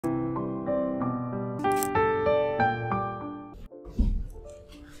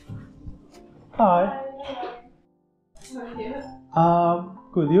Hi. How are you?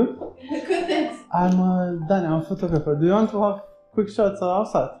 Good, you? Good, thanks. I'm Danny, I'm a photographer. Do you want to have quick shots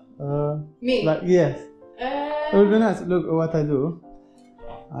outside? Me? Like, yes. It would be nice. Look what I do.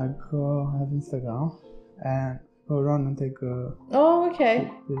 I go have Instagram and go around and take Oh, okay.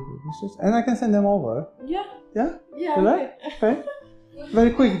 pictures. And I can send them over. Yeah. Yeah? Yeah, You like? Okay.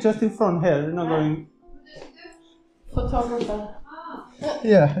 Very quick, just in front here. You're not going... Photographer.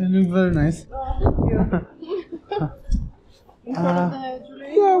 Yeah, you look very nice. Oh, thank you. In front of the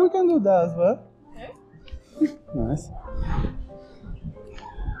jewelry? Yeah, we can do that as well. Okay. Nice.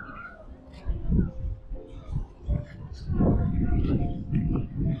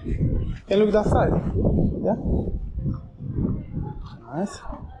 Can you look that side? Yeah? Nice.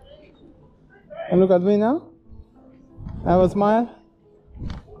 And look at me now. Have a smile.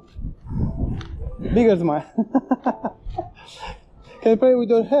 Bigger smile. Can you play with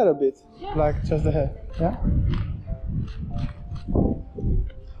your hair a bit? Yeah. Like just the hair. Yeah?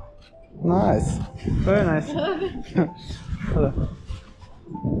 Nice. Very nice. Hello.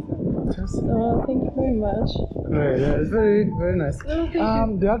 Oh, thank you very much. Great. Yeah, it's very, very nice. Oh, thank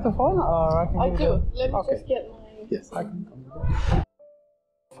you. Do you have the phone or I can I give do. you Let me Okay. just get my... Yes, I can come with that.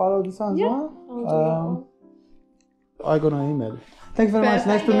 Follow the sun as Yeah, well. I'll do I'm gonna email. Thank you very much.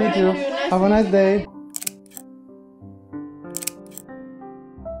 Nice to Perfect. meet you. Thank you. Nice Have a to nice meet day.